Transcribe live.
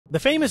The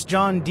famous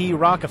John D.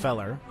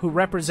 Rockefeller, who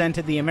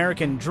represented the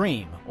American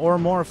dream, or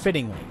more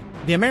fittingly,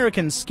 the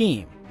American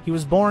scheme. He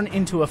was born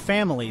into a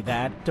family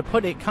that, to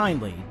put it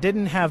kindly,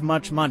 didn't have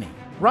much money.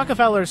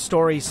 Rockefeller's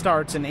story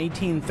starts in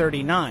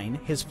 1839.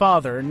 His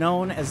father,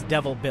 known as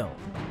Devil Bill,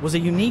 was a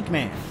unique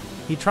man.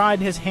 He tried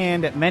his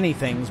hand at many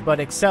things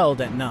but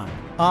excelled at none,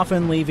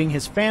 often leaving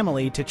his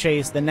family to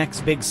chase the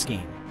next big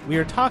scheme. We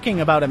are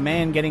talking about a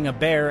man getting a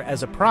bear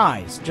as a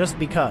prize just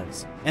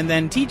because, and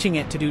then teaching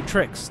it to do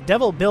tricks.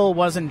 Devil Bill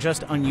wasn't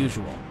just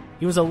unusual.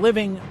 He was a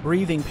living,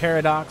 breathing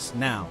paradox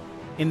now,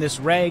 in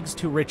this rags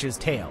to riches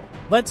tale.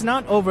 Let's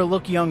not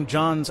overlook young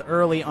John's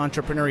early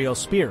entrepreneurial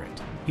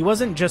spirit. He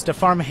wasn't just a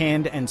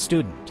farmhand and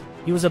student.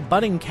 He was a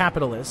budding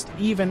capitalist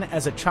even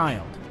as a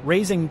child,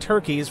 raising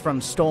turkeys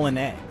from stolen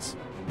eggs.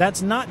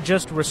 That's not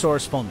just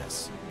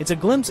resourcefulness. It's a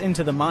glimpse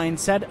into the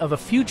mindset of a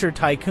future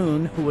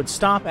tycoon who would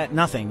stop at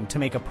nothing to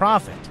make a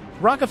profit.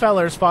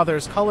 Rockefeller's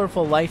father's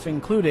colorful life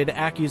included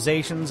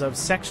accusations of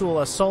sexual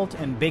assault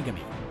and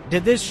bigamy.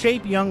 Did this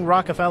shape young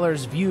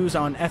Rockefeller's views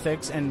on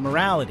ethics and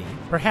morality?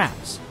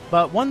 Perhaps.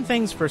 But one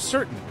thing's for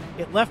certain,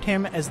 it left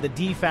him as the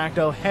de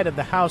facto head of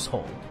the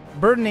household,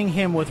 burdening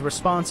him with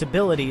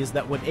responsibilities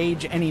that would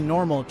age any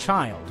normal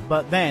child.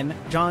 But then,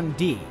 John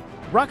D.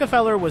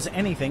 Rockefeller was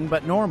anything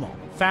but normal.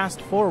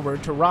 Fast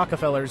forward to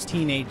Rockefeller's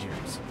teenage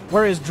years,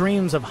 where his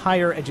dreams of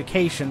higher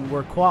education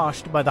were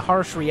quashed by the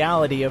harsh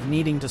reality of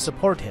needing to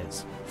support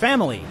his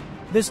family.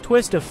 This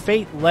twist of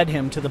fate led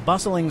him to the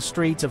bustling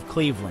streets of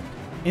Cleveland.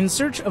 In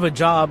search of a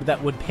job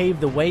that would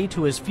pave the way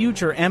to his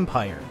future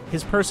empire,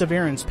 his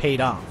perseverance paid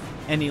off,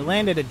 and he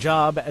landed a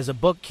job as a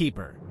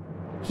bookkeeper.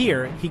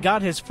 Here, he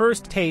got his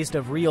first taste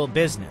of real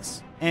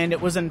business, and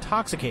it was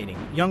intoxicating.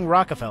 Young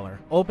Rockefeller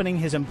opening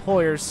his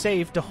employer's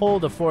safe to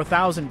hold a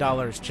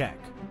 $4,000 check.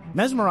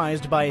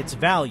 Mesmerized by its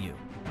value,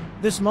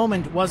 this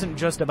moment wasn't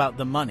just about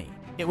the money.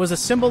 It was a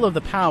symbol of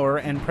the power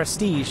and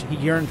prestige he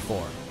yearned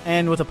for,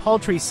 and with a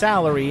paltry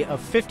salary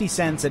of 50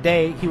 cents a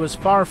day, he was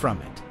far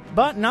from it.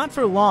 But not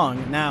for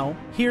long. Now,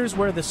 here's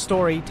where the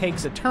story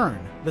takes a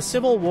turn. The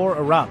Civil War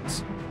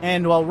erupts,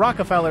 and while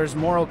Rockefeller's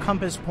moral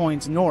compass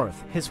points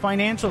north, his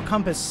financial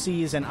compass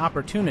sees an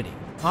opportunity.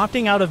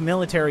 Opting out of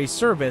military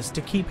service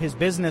to keep his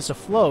business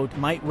afloat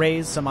might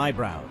raise some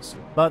eyebrows.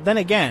 But then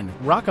again,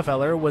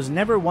 Rockefeller was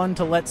never one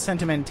to let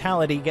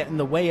sentimentality get in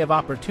the way of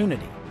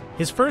opportunity.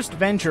 His first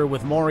venture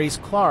with Maurice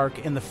Clark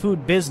in the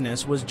food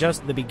business was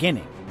just the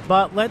beginning.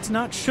 But let's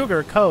not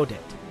sugarcoat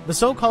it. The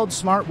so-called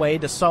smart way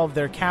to solve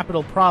their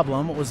capital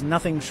problem was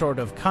nothing short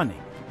of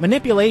cunning.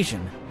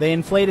 Manipulation. They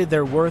inflated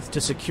their worth to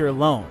secure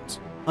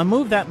loans. A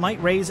move that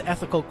might raise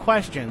ethical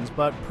questions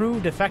but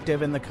proved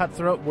effective in the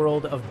cutthroat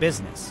world of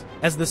business.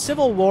 As the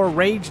Civil War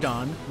raged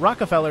on,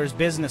 Rockefeller's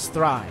business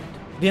thrived.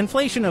 The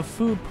inflation of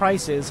food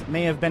prices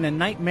may have been a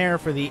nightmare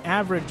for the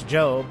average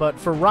Joe, but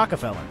for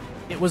Rockefeller,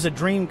 it was a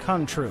dream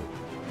come true.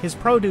 His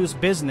produce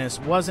business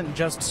wasn't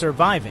just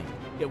surviving,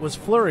 it was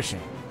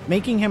flourishing,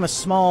 making him a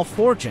small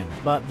fortune.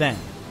 But then,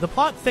 the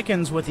plot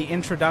thickens with the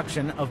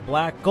introduction of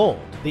black gold.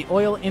 The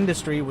oil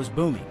industry was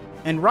booming,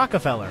 and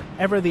Rockefeller,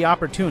 ever the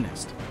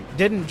opportunist,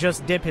 didn't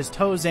just dip his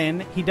toes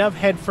in, he dove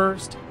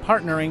headfirst,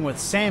 partnering with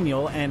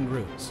Samuel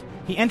Andrews.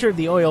 He entered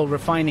the oil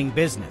refining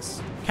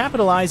business,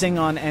 capitalizing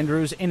on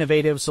Andrews'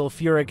 innovative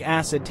sulfuric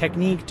acid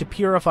technique to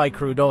purify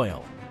crude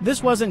oil.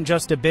 This wasn't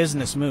just a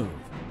business move.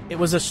 It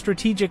was a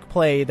strategic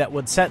play that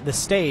would set the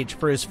stage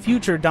for his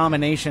future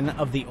domination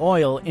of the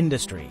oil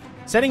industry.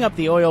 Setting up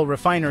the oil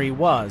refinery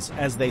was,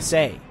 as they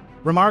say,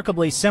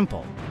 remarkably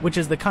simple, which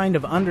is the kind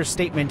of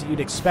understatement you'd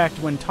expect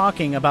when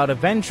talking about a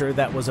venture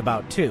that was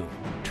about to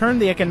turn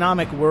the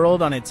economic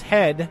world on its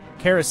head.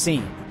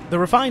 Kerosene, the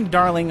refined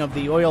darling of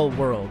the oil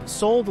world,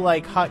 sold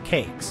like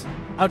hotcakes,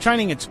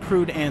 outshining its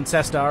crude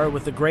ancestor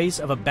with the grace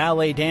of a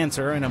ballet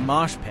dancer in a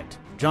mosh pit.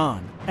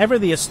 John, ever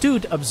the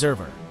astute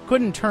observer,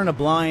 couldn't turn a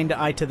blind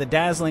eye to the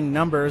dazzling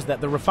numbers that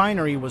the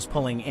refinery was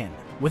pulling in.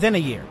 Within a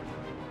year,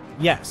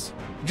 yes,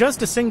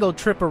 just a single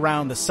trip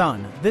around the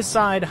sun, this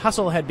side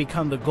hustle had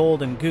become the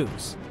golden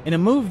goose, in a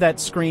move that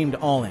screamed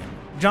all in.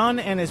 John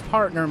and his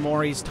partner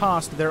Maurice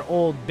tossed their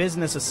old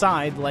business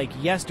aside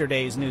like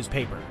yesterday's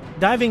newspaper,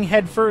 diving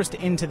headfirst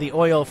into the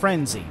oil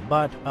frenzy.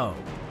 But oh,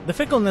 the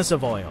fickleness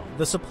of oil.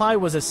 The supply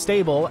was as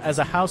stable as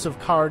a house of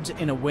cards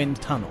in a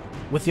wind tunnel,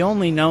 with the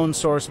only known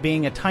source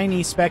being a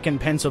tiny speck in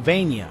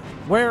Pennsylvania,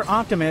 where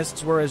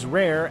optimists were as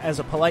rare as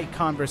a polite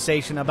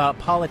conversation about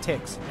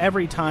politics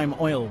every time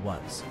oil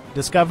was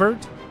discovered.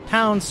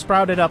 Towns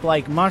sprouted up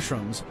like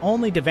mushrooms,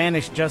 only to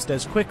vanish just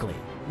as quickly,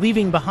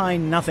 leaving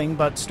behind nothing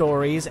but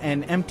stories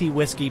and empty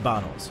whiskey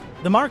bottles.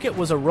 The market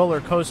was a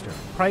roller coaster,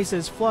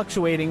 prices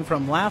fluctuating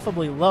from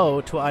laughably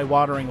low to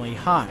eye-wateringly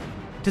high.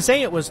 To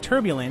say it was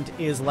turbulent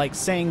is like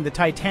saying the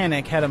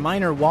Titanic had a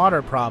minor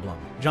water problem.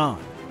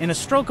 John, in a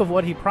stroke of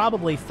what he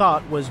probably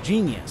thought was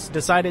genius,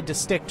 decided to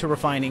stick to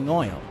refining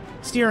oil,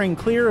 steering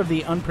clear of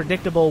the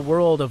unpredictable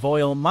world of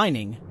oil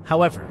mining.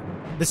 However,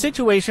 the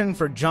situation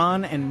for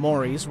John and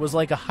Maurice was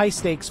like a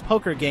high-stakes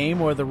poker game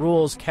where the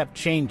rules kept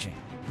changing.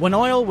 When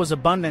oil was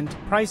abundant,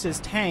 prices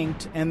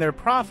tanked and their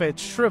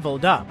profits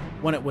shriveled up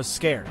when it was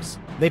scarce.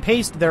 They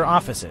paced their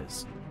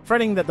offices,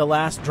 fretting that the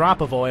last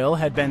drop of oil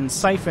had been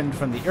siphoned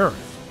from the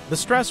earth. The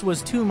stress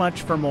was too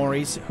much for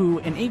Maurice, who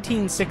in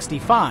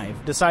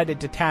 1865 decided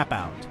to tap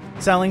out.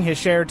 Selling his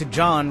share to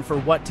John for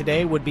what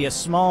today would be a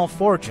small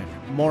fortune,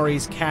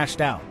 Maurice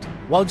cashed out,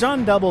 while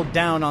John doubled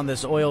down on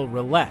this oil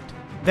roulette.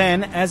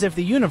 Then, as if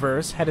the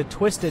universe had a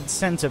twisted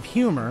sense of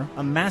humor,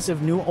 a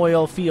massive new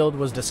oil field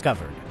was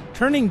discovered,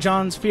 turning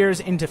John's fears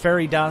into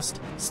fairy dust.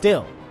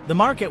 Still, the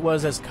market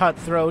was as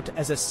cutthroat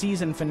as a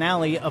season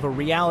finale of a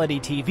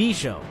reality TV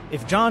show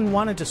if John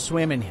wanted to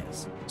swim in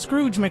his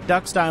Scrooge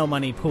McDuck-style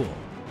money pool.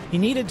 He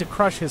needed to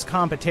crush his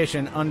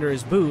competition under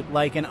his boot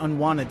like an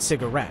unwanted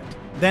cigarette.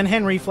 Then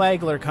Henry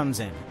Flagler comes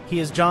in. He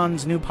is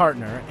John's new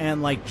partner,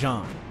 and like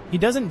John, he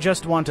doesn't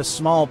just want a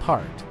small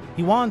part.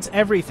 He wants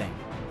everything.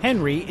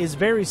 Henry is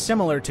very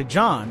similar to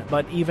John,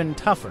 but even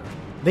tougher.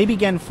 They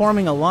began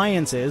forming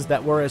alliances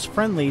that were as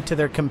friendly to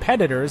their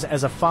competitors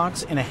as a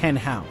fox in a hen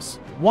house.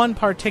 One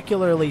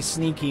particularly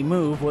sneaky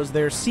move was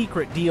their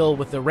secret deal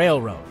with the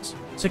railroads,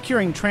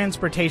 securing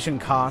transportation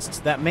costs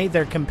that made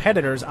their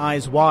competitors'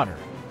 eyes water.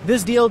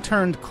 This deal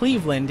turned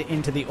Cleveland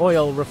into the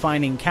oil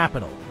refining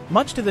capital,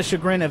 much to the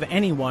chagrin of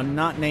anyone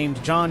not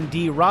named John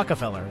D.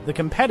 Rockefeller. The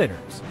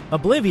competitors,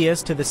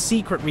 oblivious to the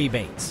secret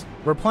rebates,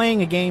 were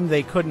playing a game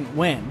they couldn't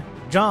win.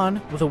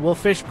 John, with a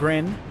wolfish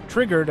grin,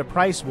 triggered a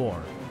price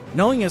war.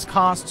 Knowing his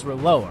costs were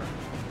lower,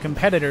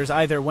 competitors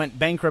either went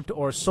bankrupt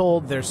or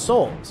sold their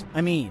souls,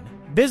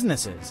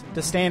 businesses,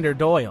 to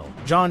Standard Oil.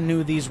 John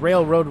knew these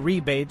railroad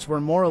rebates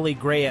were morally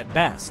gray at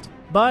best.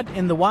 But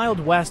in the Wild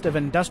West of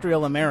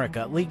industrial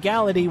America,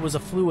 legality was a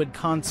fluid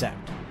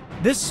concept.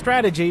 This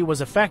strategy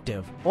was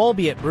effective,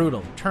 albeit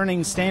brutal,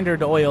 turning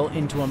Standard Oil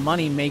into a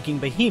money-making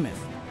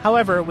behemoth.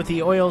 However, with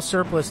the oil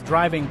surplus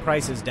driving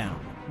prices down,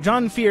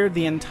 John feared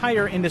the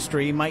entire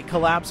industry might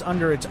collapse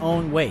under its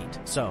own weight.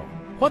 So,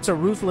 what's a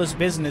ruthless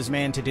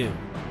businessman to do?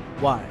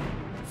 Why?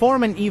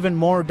 Form an even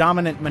more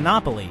dominant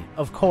monopoly,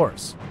 of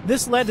course.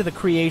 This led to the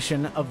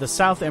creation of the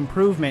South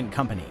Improvement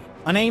Company,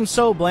 a name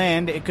so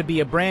bland it could be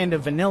a brand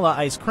of vanilla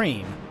ice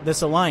cream.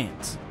 This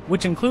alliance,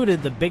 which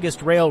included the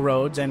biggest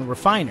railroads and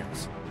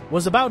refiners,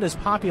 was about as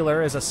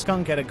popular as a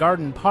skunk at a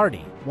garden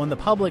party when the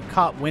public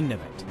caught wind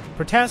of it.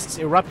 Protests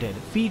erupted,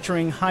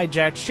 featuring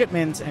hijacked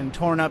shipments and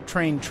torn-up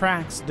train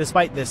tracks.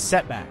 Despite this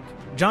setback,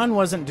 John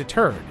wasn't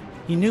deterred.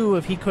 He knew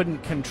if he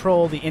couldn't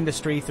control the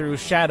industry through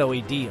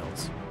shadowy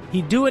deals,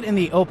 he'd do it in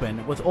the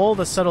open with all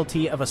the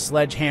subtlety of a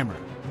sledgehammer.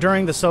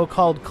 During the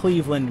so-called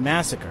Cleveland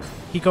Massacre,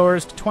 he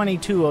coerced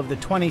 22 of the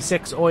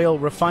 26 oil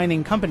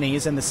refining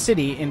companies in the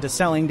city into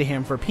selling to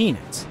him for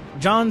peanuts.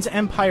 John's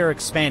empire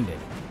expanded.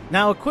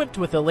 Now equipped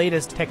with the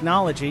latest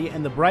technology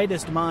and the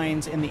brightest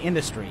minds in the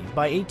industry,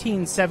 by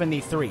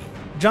 1873,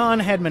 John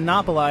had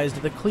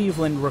monopolized the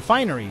Cleveland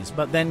refineries,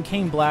 but then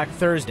came Black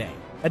Thursday,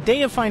 a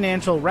day of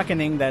financial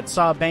reckoning that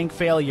saw bank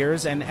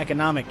failures and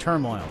economic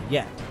turmoil.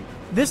 Yet,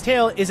 this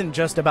tale isn't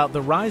just about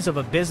the rise of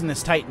a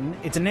business titan.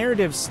 It's a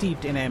narrative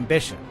steeped in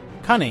ambition,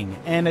 cunning,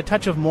 and a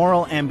touch of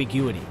moral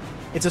ambiguity.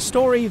 It's a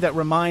story that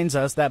reminds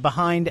us that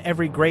behind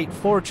every great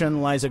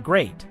fortune lies a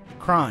great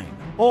crime,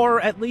 or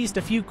at least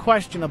a few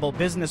questionable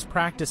business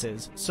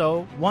practices.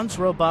 So, once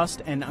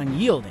robust and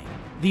unyielding,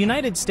 the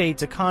United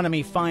States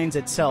economy finds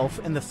itself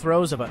in the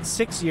throes of a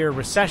 6-year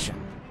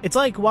recession. It's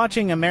like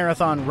watching a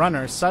marathon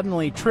runner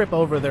suddenly trip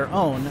over their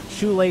own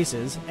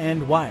shoelaces.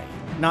 And why?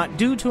 Not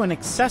due to an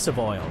excess of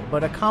oil,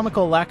 but a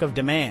comical lack of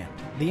demand.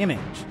 The image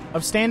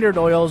of Standard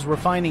Oil's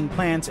refining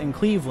plants in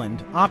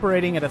Cleveland,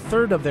 operating at a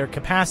third of their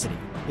capacity,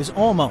 is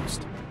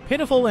almost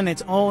pitiful in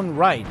its own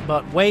right.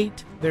 But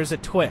wait, there's a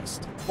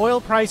twist.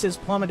 Oil prices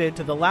plummeted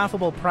to the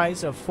laughable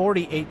price of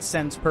 48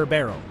 cents per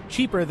barrel,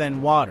 cheaper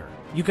than water.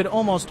 You could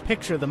almost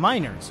picture the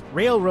miners,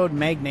 railroad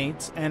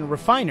magnates, and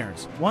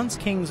refiners, once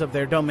kings of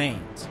their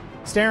domains,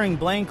 staring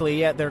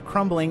blankly at their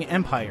crumbling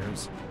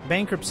empires.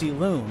 Bankruptcy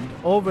loomed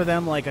over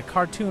them like a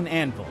cartoon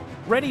anvil,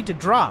 ready to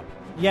drop.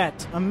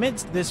 Yet,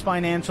 amidst this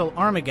financial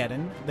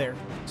Armageddon, there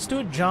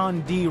stood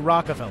John D.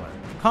 Rockefeller,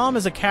 calm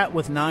as a cat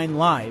with 9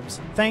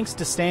 lives, thanks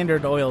to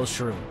Standard Oil's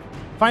shrewd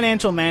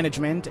financial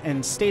management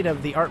and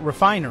state-of-the-art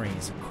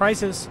refineries.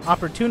 Crisis,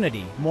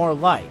 opportunity, more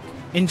like.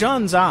 In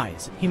John's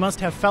eyes, he must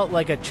have felt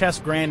like a chess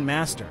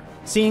grandmaster,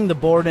 seeing the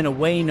board in a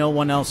way no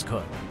one else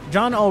could.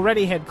 John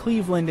already had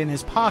Cleveland in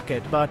his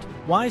pocket, but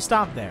why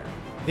stop there?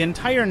 The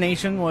entire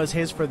nation was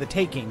his for the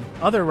taking.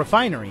 Other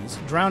refineries,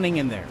 drowning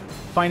in their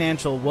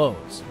financial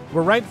woes,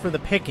 were ripe for the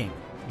picking.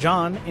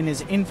 John, in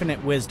his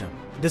infinite wisdom,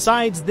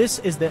 decides this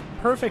is the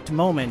perfect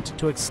moment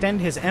to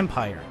extend his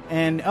empire,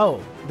 and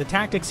the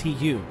tactics he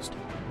used.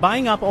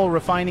 Buying up all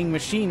refining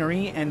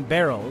machinery and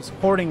barrels,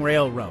 hoarding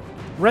railroad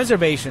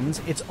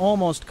reservations. It's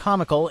almost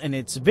comical in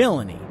its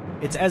villainy.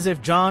 It's as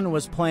if John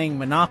was playing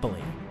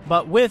Monopoly,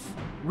 but with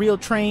real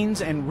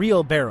trains and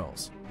real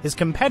barrels. His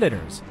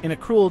competitors, in a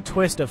cruel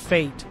twist of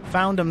fate,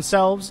 found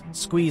themselves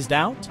squeezed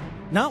out,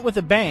 not with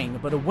a bang,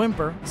 but a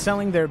whimper,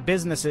 selling their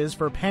businesses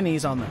for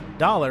pennies on the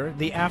dollar.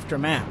 The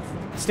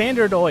aftermath.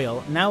 Standard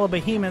Oil, now a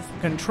behemoth,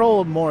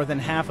 controlled more than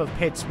half of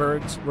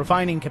Pittsburgh's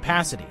refining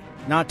capacity,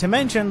 not to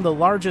mention the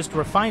largest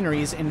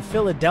refineries in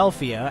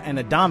Philadelphia and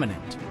a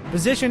dominant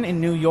position in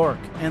New York,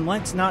 and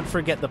let's not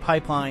forget the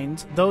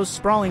pipelines, those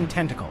sprawling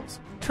tentacles,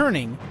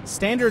 turning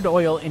Standard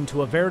Oil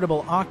into a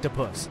veritable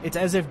octopus. It's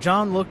as if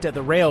John looked at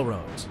the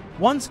railroads,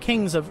 once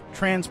kings of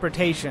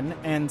transportation,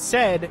 and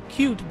said,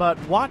 cute, but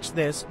watch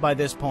this. By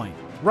this point,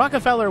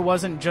 Rockefeller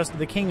wasn't just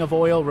the king of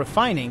oil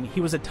refining, he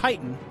was a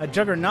titan, a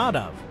juggernaut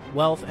of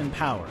wealth and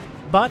power.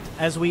 But,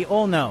 as we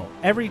all know,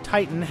 every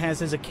titan has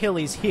his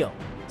Achilles heel,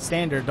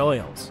 Standard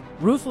Oil's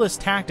ruthless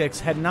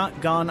tactics had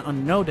not gone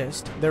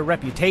unnoticed, their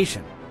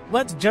reputation,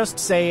 let's just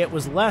say, it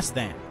was less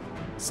than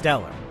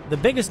stellar. The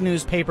biggest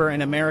newspaper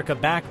in America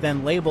back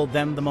then labeled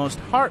them the most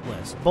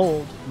heartless,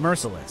 bold,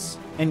 merciless,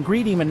 and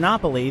greedy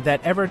monopoly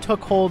that ever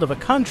took hold of a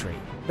country.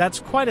 That's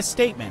quite a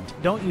statement,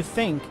 don't you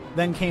think?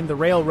 Then came the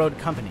railroad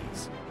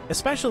companies,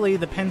 especially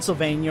the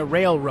Pennsylvania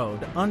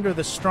Railroad under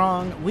the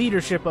strong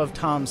leadership of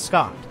Tom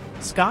Scott.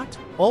 Scott,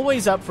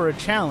 always up for a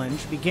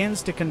challenge,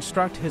 begins to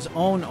construct his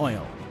own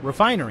oil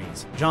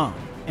refineries. John,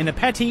 in a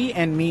petty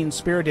and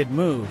mean-spirited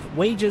move,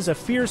 wages a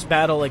fierce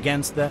battle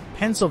against the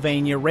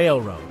Pennsylvania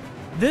Railroad.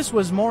 This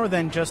was more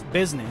than just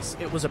business,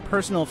 it was a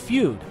personal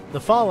feud. The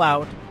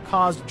fallout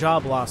caused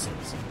job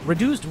losses,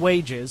 reduced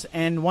wages,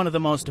 and one of the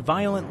most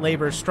violent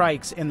labor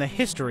strikes in the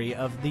history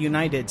of the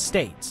United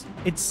States.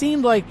 It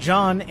seemed like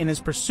John, in his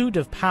pursuit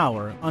of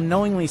power,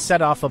 unknowingly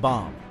set off a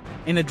bomb.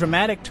 In a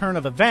dramatic turn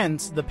of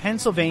events, the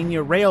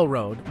Pennsylvania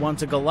Railroad,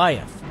 once a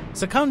Goliath,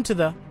 succumbed to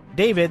the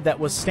David that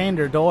was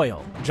Standard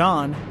Oil.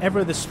 John,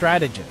 ever the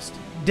strategist,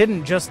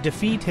 didn't just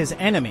defeat his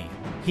enemy,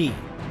 he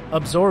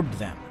absorbed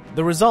them.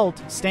 The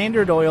result,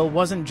 Standard Oil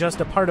wasn't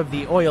just a part of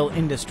the oil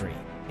industry.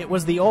 It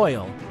was the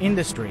oil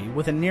industry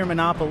with a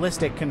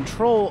near-monopolistic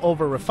control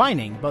over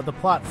refining, but the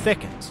plot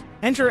thickens.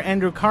 Enter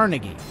Andrew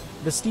Carnegie,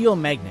 the steel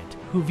magnate,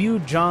 who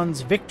viewed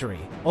John's victory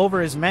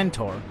over his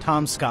mentor,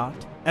 Tom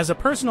Scott, as a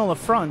personal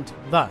affront.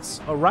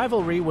 Thus, a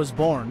rivalry was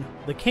born,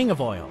 the king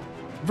of oil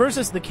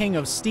versus the king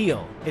of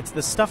steel. It's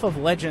the stuff of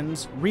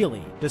legends,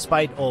 really.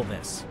 Despite all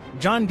this,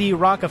 John D.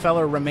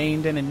 Rockefeller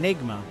remained an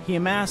enigma. He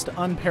amassed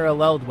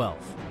unparalleled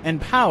wealth and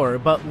power,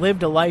 but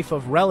lived a life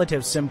of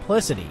relative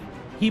simplicity.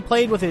 He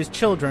played with his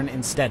children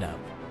instead of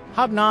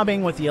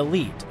hobnobbing with the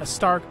elite, a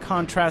stark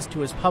contrast to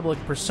his public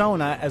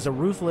persona as a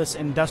ruthless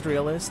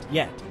industrialist.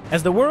 Yet,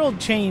 as the world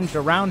changed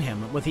around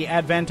him with the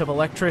advent of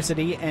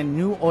electricity and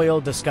new oil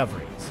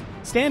discoveries,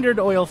 Standard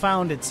Oil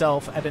found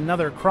itself at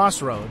another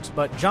crossroads.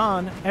 But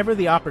John, ever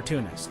the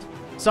opportunist,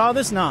 saw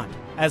this not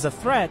as a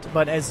threat,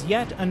 but as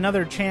yet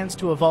another chance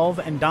to evolve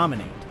and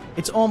dominate.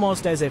 It's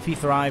almost as if he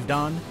thrived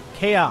on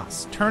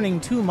chaos, turning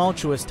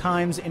tumultuous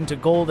times into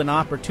golden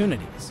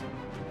opportunities.